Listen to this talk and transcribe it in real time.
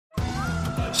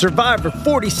Survivor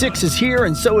 46 is here,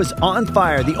 and so is On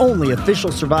Fire, the only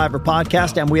official Survivor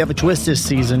podcast, and we have a twist this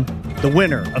season. The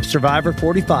winner of Survivor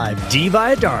 45, Dee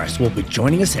Valladares, will be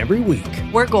joining us every week.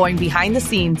 We're going behind the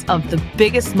scenes of the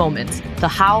biggest moments, the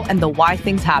how and the why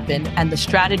things happen, and the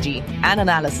strategy and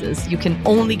analysis you can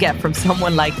only get from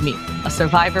someone like me, a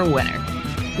Survivor winner.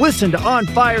 Listen to On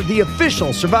Fire, the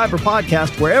official Survivor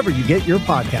podcast, wherever you get your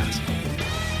podcasts.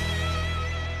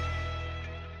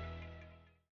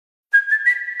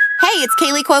 Hey, it's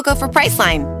Kaylee Cuoco for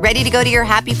Priceline. Ready to go to your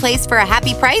happy place for a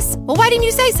happy price? Well, why didn't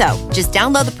you say so? Just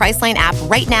download the Priceline app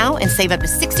right now and save up to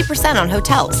 60% on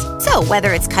hotels. So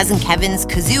whether it's Cousin Kevin's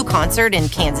Kazoo Concert in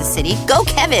Kansas City, go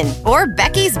Kevin, or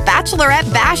Becky's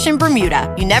Bachelorette Bash in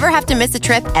Bermuda, you never have to miss a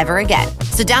trip ever again.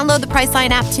 So download the Priceline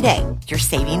app today. Your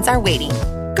savings are waiting.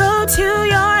 Go to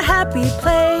your happy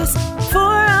place for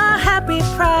a happy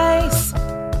price.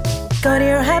 Go to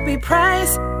your happy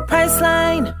price,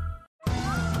 Priceline.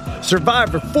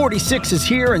 Survivor 46 is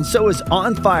here, and so is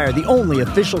On Fire, the only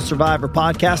official Survivor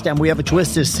podcast, and we have a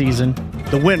twist this season.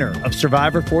 The winner of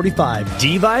Survivor 45,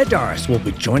 Dee Valladares, will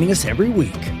be joining us every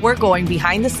week. We're going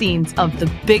behind the scenes of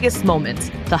the biggest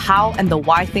moments, the how and the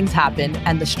why things happen,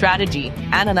 and the strategy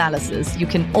and analysis you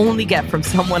can only get from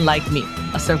someone like me,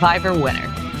 a Survivor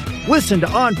winner. Listen to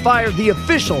On Fire, the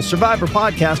official Survivor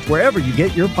podcast, wherever you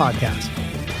get your podcasts.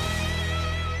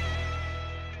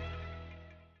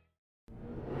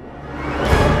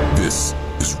 This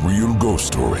is Real Ghost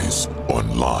Stories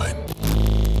Online.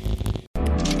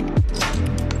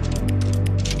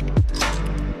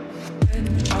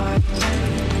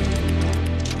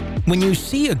 When you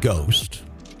see a ghost,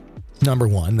 number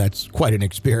one, that's quite an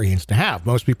experience to have.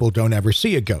 Most people don't ever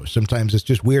see a ghost. Sometimes it's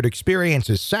just weird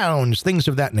experiences, sounds, things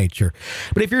of that nature.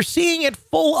 But if you're seeing it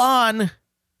full on,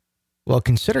 well,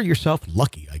 consider yourself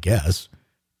lucky, I guess.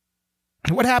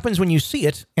 What happens when you see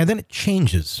it, and then it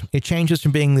changes? It changes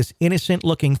from being this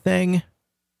innocent-looking thing,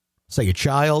 say a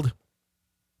child,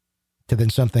 to then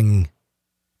something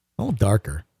a little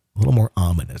darker, a little more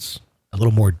ominous, a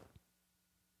little more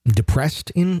depressed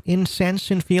in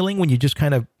sense and feeling, when you just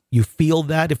kind of, you feel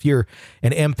that. If you're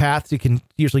an empath, you can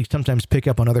usually sometimes pick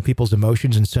up on other people's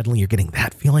emotions, and suddenly you're getting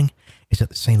that feeling. Is it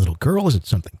the same little girl? Is it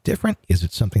something different? Is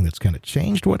it something that's kind of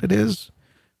changed what it is?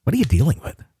 What are you dealing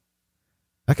with?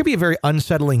 That could be a very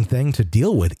unsettling thing to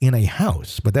deal with in a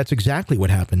house, but that's exactly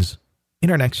what happens in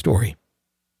our next story.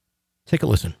 Take a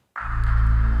listen.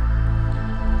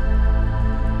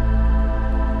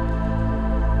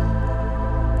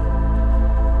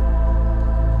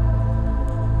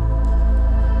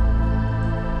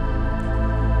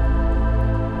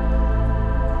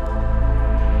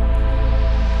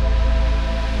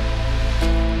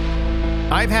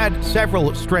 I've had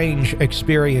several strange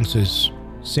experiences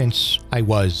since I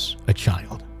was a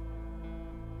child.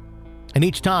 And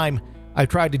each time, I've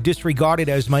tried to disregard it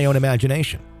as my own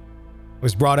imagination. I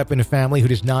was brought up in a family who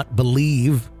does not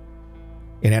believe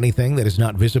in anything that is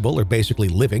not visible or basically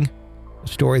living. The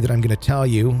story that I'm going to tell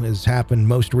you has happened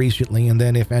most recently, and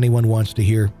then if anyone wants to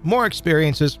hear more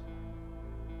experiences,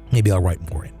 maybe I'll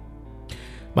write more in.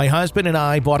 My husband and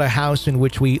I bought a house in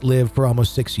which we lived for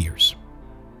almost 6 years.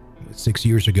 It was 6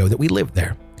 years ago that we lived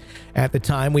there. At the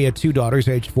time, we had two daughters,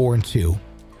 aged 4 and 2.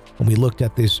 When we looked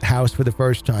at this house for the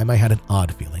first time, I had an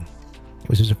odd feeling. It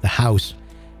was as if the house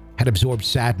had absorbed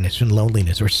sadness and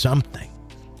loneliness or something.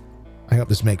 I hope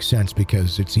this makes sense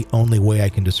because it's the only way I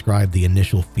can describe the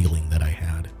initial feeling that I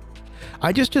had.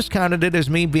 I just discounted it as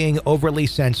me being overly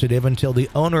sensitive until the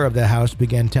owner of the house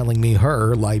began telling me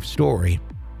her life story.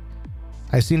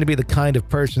 I seem to be the kind of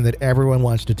person that everyone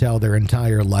wants to tell their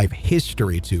entire life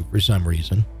history to for some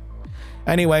reason.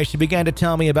 Anyway, she began to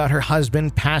tell me about her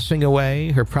husband passing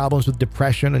away, her problems with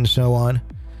depression, and so on.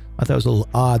 I thought it was a little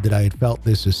odd that I had felt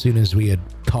this as soon as we had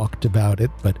talked about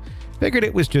it, but figured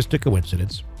it was just a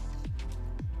coincidence.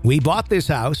 We bought this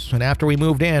house, and after we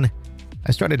moved in,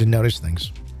 I started to notice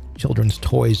things. Children's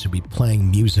toys would be playing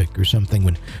music or something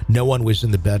when no one was in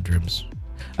the bedrooms.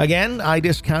 Again, I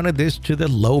discounted this to the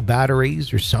low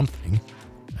batteries or something.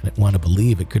 I didn't want to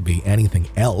believe it could be anything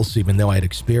else, even though I had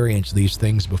experienced these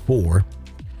things before.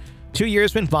 2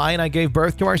 years went by and I gave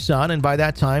birth to our son, and by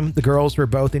that time, the girls were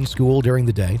both in school during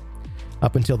the day.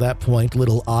 Up until that point,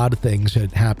 little odd things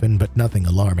had happened, but nothing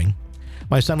alarming.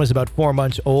 My son was about 4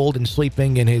 months old and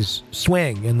sleeping in his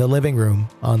swing in the living room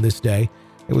on this day.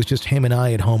 It was just him and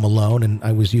I at home alone, and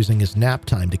I was using his nap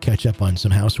time to catch up on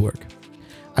some housework.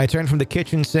 I turned from the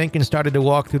kitchen sink and started to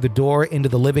walk through the door into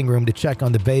the living room to check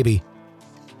on the baby.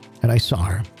 And I saw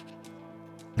her.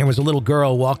 There was a little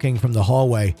girl walking from the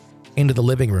hallway into the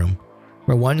living room.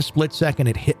 For one split second,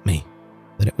 it hit me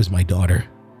that it was my daughter.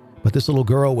 But this little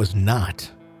girl was not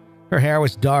Her hair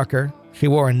was darker. She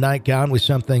wore a nightgown with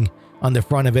something on the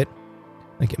front of it.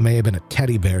 I think it may have been a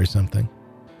teddy bear or something.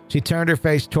 She turned her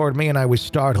face toward me and I was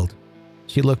startled.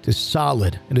 She looked as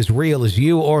solid and as real as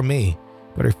you or me,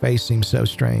 but her face seemed so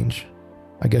strange.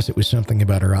 I guess it was something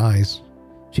about her eyes.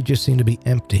 She just seemed to be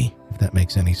empty, if that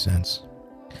makes any sense.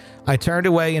 I turned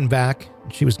away and back,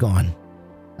 and she was gone.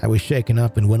 I was shaken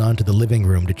up and went on to the living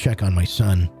room to check on my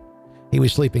son. He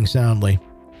was sleeping soundly.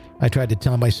 I tried to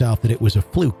tell myself that it was a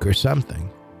fluke or something.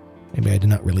 Maybe I did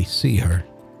not really see her.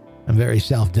 I'm very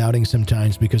self-doubting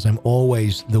sometimes because I'm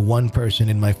always the one person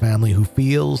in my family who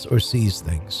feels or sees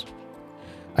things.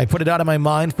 I put it out of my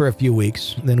mind for a few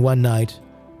weeks. Then one night,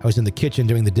 I was in the kitchen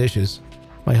doing the dishes.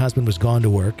 My husband was gone to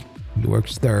work. He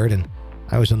works third, and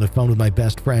I was on the phone with my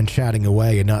best friend chatting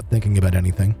away and not thinking about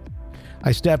anything.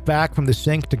 I stepped back from the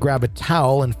sink to grab a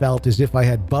towel and felt as if I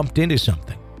had bumped into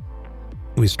something.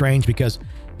 It was strange because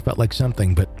it felt like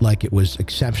something, but like it was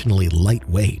exceptionally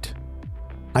lightweight.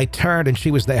 I turned and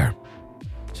she was there.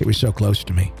 She was so close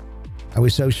to me. I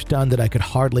was so stunned that I could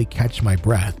hardly catch my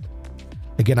breath.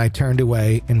 Again, I turned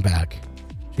away and back.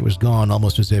 She was gone,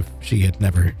 almost as if she had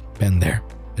never been there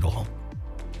at all.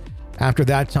 After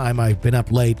that time, I've been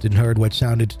up late and heard what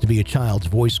sounded to be a child's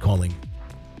voice calling,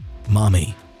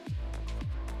 "Mommy."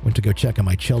 Went to go check on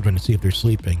my children to see if they're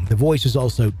sleeping. The voice is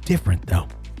also different, though.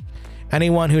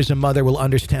 Anyone who's a mother will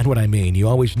understand what I mean. You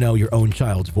always know your own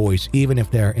child's voice, even if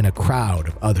they're in a crowd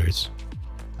of others.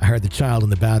 I heard the child in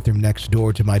the bathroom next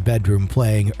door to my bedroom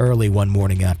playing early one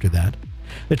morning after that.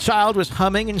 The child was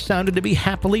humming and sounded to be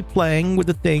happily playing with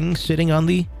the thing sitting on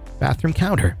the bathroom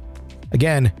counter.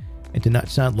 Again, it did not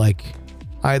sound like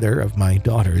either of my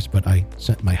daughters, but I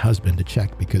sent my husband to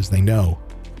check because they know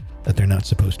that they're not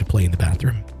supposed to play in the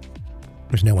bathroom.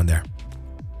 There's no one there.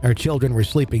 Our children were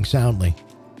sleeping soundly.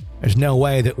 There's no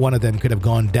way that one of them could have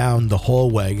gone down the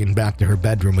hallway and back to her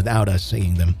bedroom without us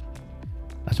seeing them.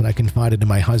 That's when I confided to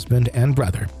my husband and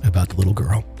brother about the little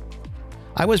girl.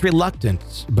 I was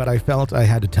reluctant, but I felt I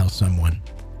had to tell someone.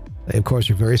 They, of course,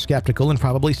 are very skeptical and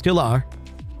probably still are.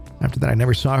 After that, I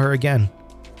never saw her again.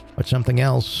 But something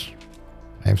else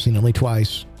I have seen only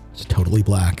twice. It's totally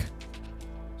black.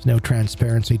 There's no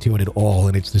transparency to it at all,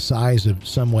 and it's the size of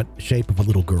somewhat shape of a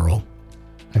little girl.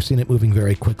 I've seen it moving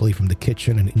very quickly from the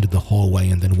kitchen and into the hallway,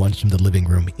 and then once from the living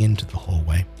room into the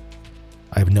hallway.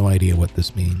 I have no idea what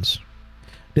this means.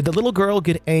 Did the little girl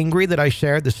get angry that I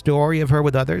shared the story of her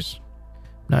with others?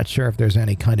 Not sure if there's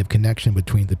any kind of connection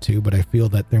between the two, but I feel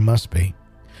that there must be.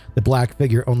 The black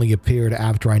figure only appeared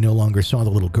after I no longer saw the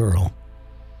little girl.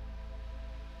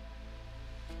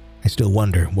 I still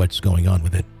wonder what's going on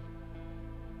with it.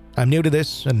 I'm new to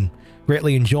this and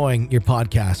greatly enjoying your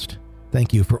podcast.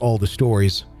 Thank you for all the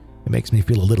stories. It makes me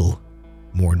feel a little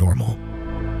more normal.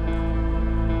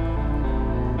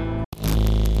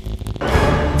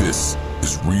 This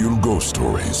is Real Ghost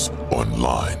Stories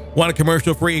Online. Want a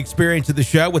commercial-free experience of the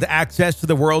show with access to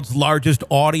the world's largest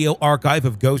audio archive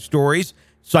of ghost stories?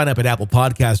 Sign up at Apple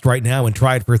Podcast right now and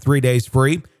try it for 3 days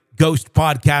free.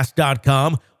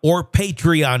 Ghostpodcast.com or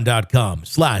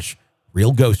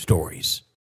patreon.com/Real Ghost Stories.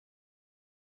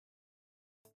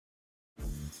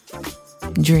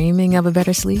 Dreaming of a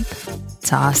better sleep?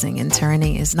 Tossing and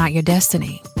turning is not your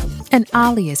destiny. And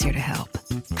Ollie is here to help.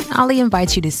 Ollie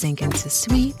invites you to sink into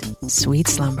sweet, sweet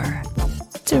slumber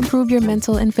to improve your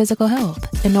mental and physical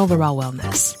health and overall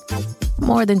wellness.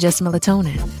 More than just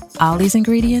melatonin, Ollie's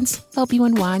ingredients help you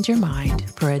unwind your mind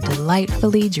for a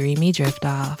delightfully dreamy drift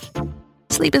off.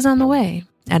 Sleep is on the way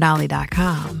at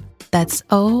Ollie.com. That's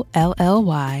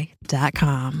OLLY.com.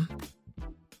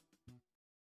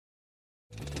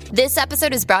 This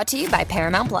episode is brought to you by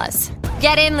Paramount Plus.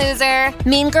 Get in, loser!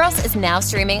 Mean Girls is now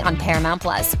streaming on Paramount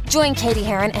Plus. Join Katie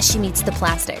Heron as she meets the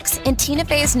plastics in Tina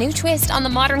Fey's new twist on the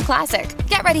modern classic.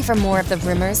 Get ready for more of the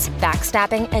rumors,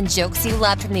 backstabbing, and jokes you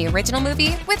loved from the original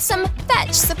movie with some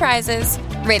fetch surprises.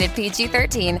 Rated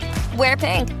PG-13. Wear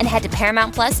pink and head to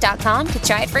ParamountPlus.com to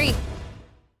try it free.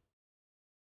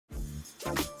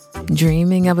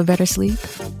 Dreaming of a better sleep?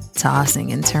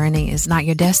 Tossing and turning is not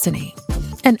your destiny.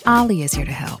 And Ollie is here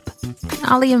to help.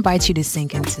 Ollie invites you to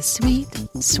sink into sweet,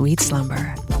 sweet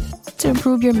slumber to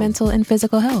improve your mental and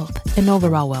physical health and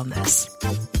overall wellness.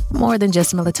 More than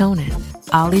just melatonin,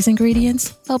 Ollie's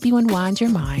ingredients help you unwind your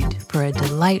mind for a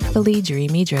delightfully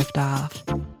dreamy drift off.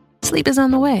 Sleep is on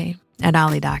the way at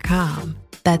Ollie.com.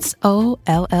 That's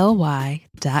OLLY.com.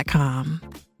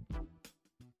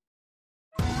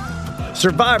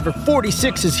 Survivor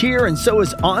 46 is here, and so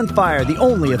is On Fire, the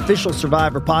only official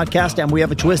Survivor podcast, and we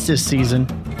have a twist this season.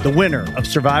 The winner of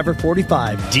Survivor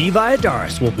 45, Dee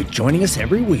Valladares, will be joining us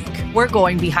every week. We're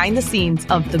going behind the scenes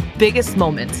of the biggest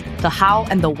moments, the how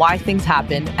and the why things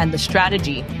happen, and the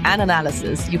strategy and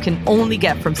analysis you can only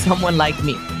get from someone like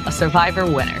me, a Survivor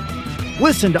winner.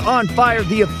 Listen to On Fire,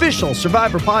 the official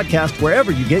Survivor podcast,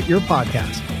 wherever you get your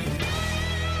podcast.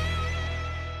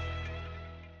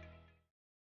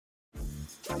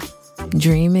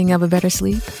 Dreaming of a better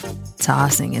sleep?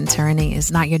 Tossing and turning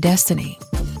is not your destiny.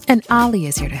 And Ollie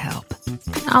is here to help.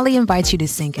 Ollie invites you to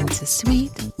sink into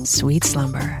sweet, sweet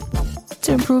slumber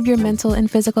to improve your mental and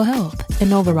physical health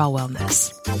and overall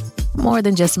wellness. More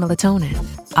than just melatonin,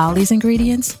 Ollie's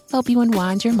ingredients help you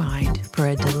unwind your mind for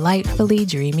a delightfully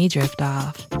dreamy drift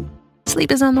off.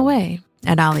 Sleep is on the way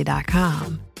at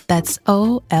Ollie.com. That's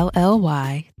OLLY.com.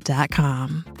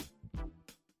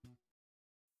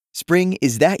 Spring,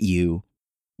 is that you?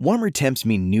 Warmer temps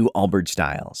mean new Allbirds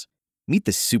styles. Meet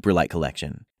the Superlight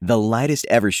Collection, the lightest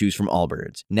ever shoes from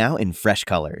Allbirds, now in fresh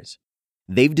colors.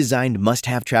 They've designed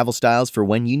must-have travel styles for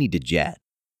when you need to jet.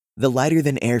 The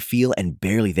lighter-than-air feel and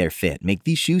barely-there fit make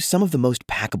these shoes some of the most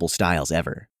packable styles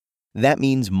ever. That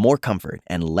means more comfort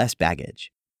and less baggage.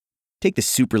 Take the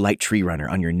Superlight Tree Runner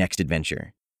on your next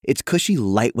adventure. Its cushy,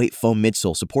 lightweight foam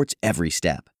midsole supports every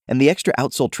step, and the extra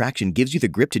outsole traction gives you the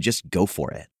grip to just go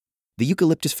for it. The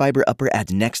eucalyptus fiber upper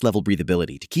adds next-level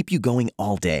breathability to keep you going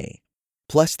all day.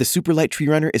 Plus, the Superlight Tree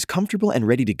Runner is comfortable and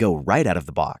ready to go right out of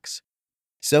the box.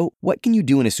 So, what can you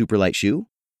do in a Superlight shoe?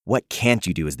 What can't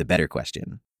you do is the better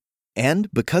question. And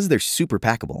because they're super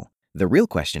packable, the real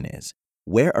question is,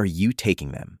 where are you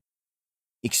taking them?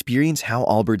 Experience how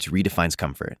Allbirds redefines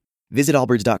comfort. Visit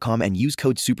allbirds.com and use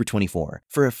code SUPER24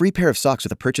 for a free pair of socks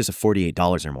with a purchase of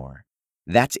 $48 or more.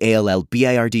 That's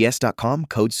ALLBIRDS.com,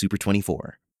 code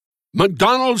SUPER24.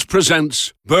 McDonald's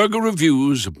presents Burger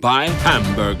Reviews by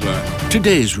Hamburglar.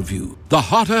 Today's review, the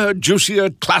hotter, juicier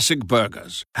classic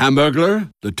burgers.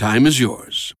 Hamburglar, the time is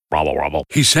yours. Robble, robble.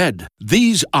 He said,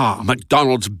 "These are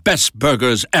McDonald's best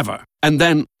burgers ever." And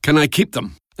then, "Can I keep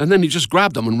them?" And then he just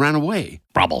grabbed them and ran away.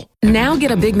 Robble. Now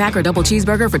get a Big Mac or double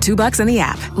cheeseburger for $2 in the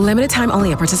app. Limited time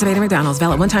only at participating McDonald's.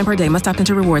 Valid one time per day. Must opt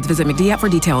into rewards. Visit McD app for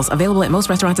details. Available at most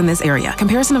restaurants in this area.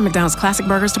 Comparison of McDonald's classic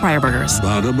burgers to prior burgers.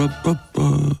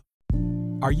 Ba-da-ba-ba-ba.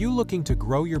 Are you looking to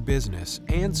grow your business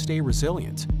and stay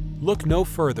resilient? Look no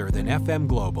further than FM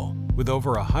Global. With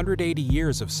over 180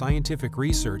 years of scientific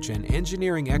research and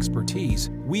engineering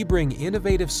expertise, we bring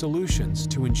innovative solutions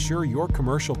to ensure your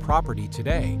commercial property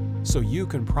today so you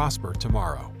can prosper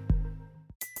tomorrow.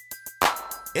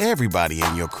 Everybody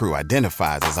in your crew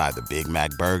identifies as either Big Mac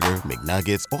Burger,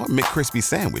 McNuggets, or McCrispy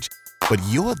Sandwich, but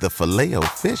you're the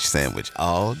Filet-O-Fish Sandwich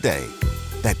all day.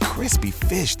 That crispy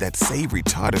fish, that savory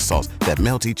tartar sauce, that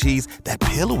melty cheese, that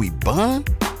pillowy bun.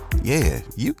 Yeah,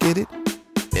 you get it.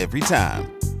 Every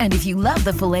time. And if you love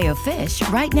the Filet-O-Fish,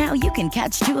 right now you can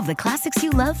catch two of the classics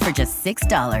you love for just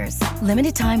 $6.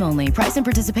 Limited time only. Price and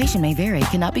participation may vary.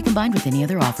 Cannot be combined with any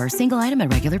other offer. Single item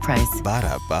at regular price.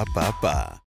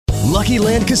 Ba-da-ba-ba-ba. Lucky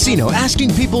Land Casino,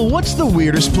 asking people, what's the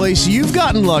weirdest place you've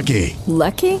gotten lucky?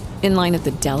 Lucky? In line at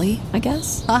the deli, I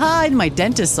guess? Aha, in my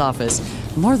dentist's office.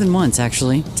 More than once,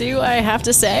 actually. Do I have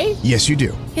to say? Yes, you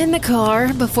do. In the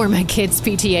car before my kids'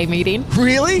 PTA meeting.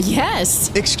 Really? Yes.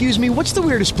 Excuse me, what's the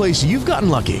weirdest place you've gotten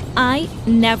lucky? I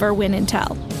never win and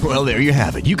tell. Well, there you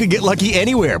have it. You can get lucky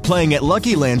anywhere, playing at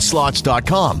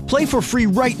LuckyLandSlots.com. Play for free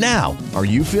right now. Are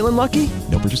you feeling lucky?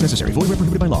 No purchase necessary. Void where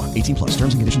prohibited by law. 18+.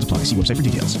 Terms and conditions apply. See website for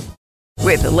details.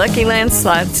 With the Lucky Land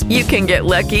Slots, you can get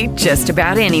lucky just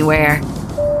about anywhere.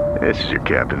 This is your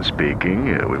captain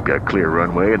speaking. We've got clear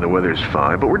runway and the weather's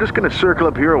fine, but we're just going to circle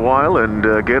up here a while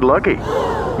and get lucky.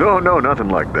 No, nothing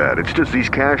like that. It's just these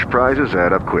cash prizes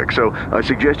add up quick. So I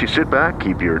suggest you sit back,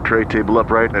 keep your tray table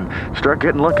upright, and start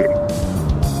getting lucky.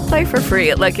 Play for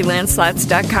free at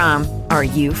LuckyLandSlots.com. Are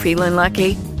you feeling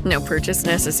lucky? No purchase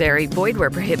necessary. Void where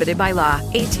prohibited by law.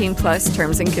 18+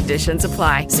 terms and conditions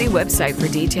apply. See website for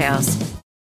details.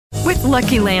 With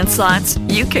Lucky Land Slots,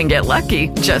 you can get lucky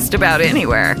just about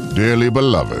anywhere. Dearly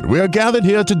beloved, we are gathered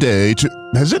here today to...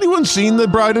 Has anyone seen the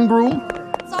bride and groom?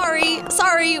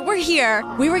 Sorry, we're here.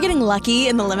 We were getting lucky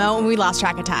in the limo and we lost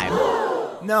track of time.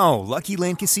 No, Lucky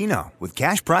Land Casino, with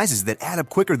cash prizes that add up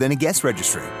quicker than a guest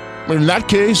registry. In that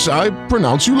case, I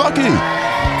pronounce you lucky.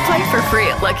 Play for free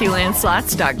at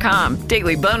LuckyLandSlots.com.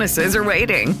 Daily bonuses are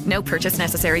waiting. No purchase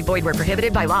necessary. Void where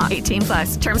prohibited by law.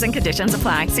 18+. Terms and conditions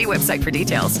apply. See website for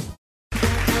details.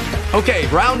 Okay,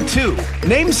 round two.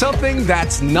 Name something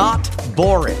that's not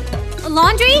boring. A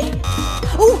laundry?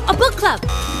 Ooh, a book club.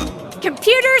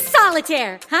 Computer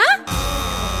solitaire, huh?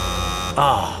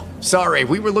 Ah, sorry.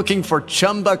 We were looking for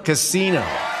Chumba Casino.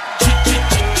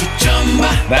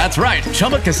 That's right.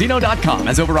 ChumbaCasino.com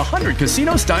has over 100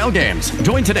 casino-style games.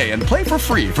 Join today and play for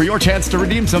free for your chance to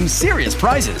redeem some serious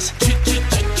prizes.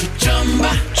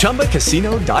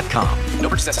 ChumbaCasino.com. No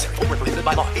purchase necessary. Void where prohibited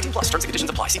by law. 18 plus. Terms and conditions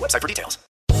apply. See website for details.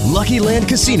 Lucky Land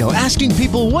Casino, asking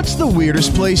people, what's the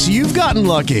weirdest place you've gotten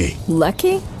lucky?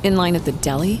 Lucky? In line at the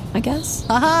deli, I guess?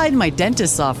 Aha, in my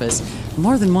dentist's office.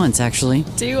 More than once, actually.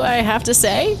 Do I have to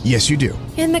say? Yes, you do.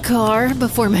 In the car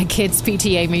before my kids'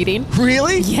 PTA meeting.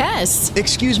 Really? Yes.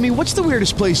 Excuse me, what's the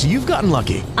weirdest place you've gotten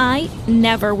lucky? I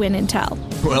never win and tell.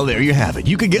 Well, there you have it.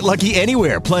 You can get lucky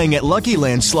anywhere, playing at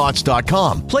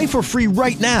LuckyLandSlots.com. Play for free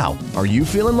right now. Are you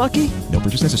feeling lucky? No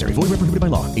purchase necessary. Void where prohibited by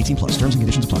law. 18 plus. Terms and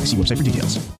conditions apply. See website for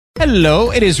details.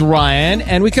 Hello, it is Ryan,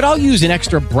 and we could all use an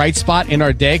extra bright spot in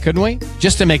our day, couldn't we?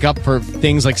 Just to make up for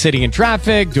things like sitting in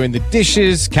traffic, doing the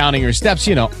dishes, counting your steps,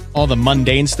 you know, all the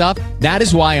mundane stuff. That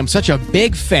is why I'm such a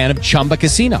big fan of Chumba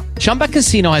Casino. Chumba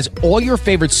Casino has all your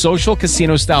favorite social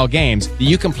casino-style games that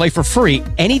you can play for free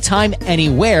anytime,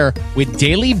 anywhere with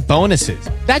daily bonuses.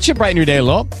 That should brighten your day a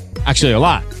little. Actually, a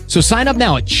lot. So sign up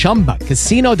now at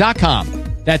ChumbaCasino.com.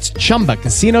 That's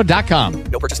ChumbaCasino.com.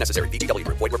 No purchase necessary. VGW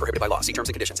Group. Void where prohibited by law. See terms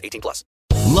and conditions. 18 plus.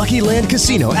 Lucky Land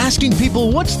Casino, asking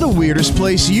people, what's the weirdest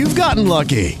place you've gotten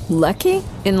lucky? Lucky?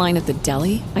 In line at the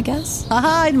deli, I guess?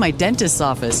 Aha, in my dentist's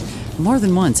office. More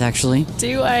than once, actually.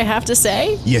 Do I have to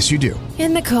say? Yes, you do.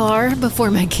 In the car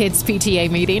before my kids' PTA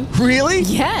meeting. Really?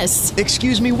 Yes.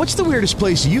 Excuse me, what's the weirdest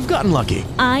place you've gotten lucky?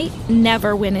 I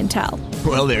never win and tell.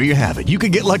 Well, there you have it. You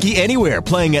can get lucky anywhere,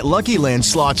 playing at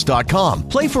LuckyLandSlots.com.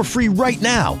 Play for free right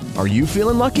now. Are you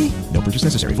feeling lucky? No purchase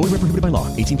necessary. Void where prohibited by law.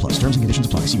 18 plus. Terms and conditions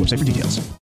apply. See website for details.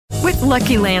 With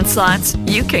Lucky Land Slots,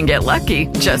 you can get lucky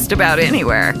just about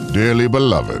anywhere. Dearly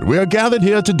beloved, we are gathered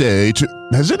here today to...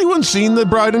 Has anyone seen the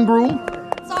bride and groom?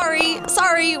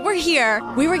 Sorry, we're here.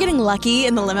 We were getting lucky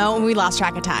in the limo and we lost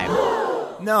track of time.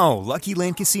 No, Lucky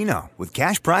Land Casino, with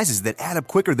cash prizes that add up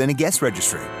quicker than a guest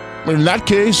registry. In that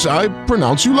case, I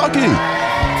pronounce you lucky.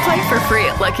 Play for free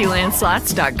at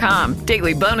LuckyLandSlots.com.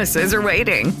 Daily bonuses are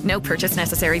waiting. No purchase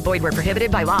necessary. Void where prohibited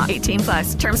by law. 18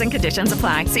 plus. Terms and conditions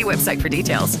apply. See website for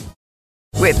details.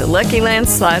 With the Lucky Land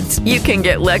Slots, you can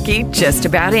get lucky just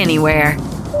about anywhere.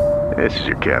 This is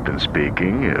your captain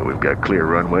speaking. We've got clear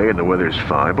runway and the weather's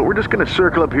fine, but we're just going to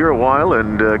circle up here a while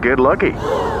and get lucky.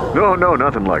 No,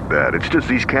 nothing like that. It's just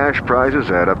these cash prizes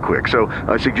add up quick. So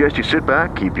I suggest you sit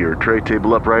back, keep your tray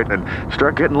table upright, and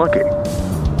start getting lucky.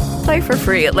 Play for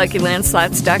free at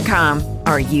LuckyLandSlots.com.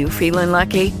 Are you feeling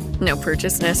lucky? No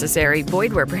purchase necessary.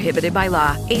 Void where prohibited by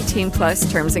law. 18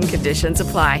 plus. Terms and conditions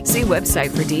apply. See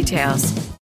website for details.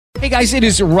 Hey guys, it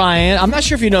is Ryan. I'm not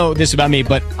sure if you know this about me,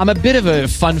 but I'm a bit of a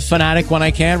fun fanatic when I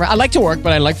can. I like to work,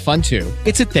 but I like fun too.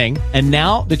 It's a thing. And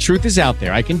now the truth is out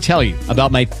there. I can tell you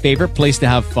about my favorite place to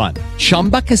have fun.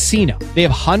 Chumba Casino. They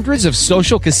have hundreds of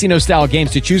social casino style games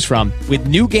to choose from with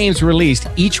new games released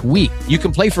each week. You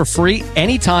can play for free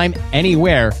anytime,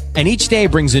 anywhere. And each day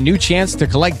brings a new chance to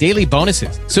collect daily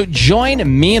bonuses. So join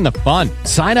me in the fun.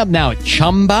 Sign up now at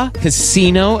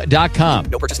ChumbaCasino.com.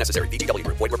 No purchase necessary. VGW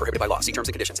Group. Void where prohibited by law. See terms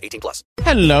and conditions. 18 plus.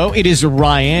 Hello, it is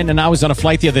Ryan, and I was on a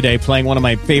flight the other day playing one of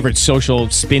my favorite social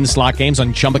spin slot games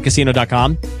on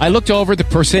ChumbaCasino.com. I looked over at the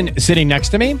person sitting next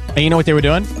to me, and you know what they were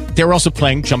doing? They were also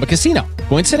playing Chumba Casino.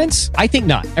 Coincidence? I think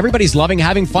not. Everybody's loving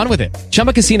having fun with it.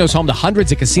 Chumba Casino is home to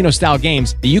hundreds of casino-style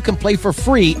games that you can play for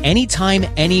free anytime,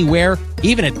 anywhere,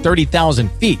 even at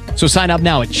 30,000 feet. So sign up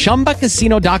now at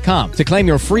ChumbaCasino.com to claim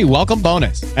your free welcome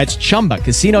bonus. That's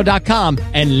ChumbaCasino.com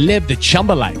and live the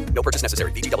Chumba life. No purchase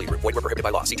necessary. VGW Group. Void where prohibited by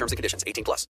law. See terms and conditions. 18 plus.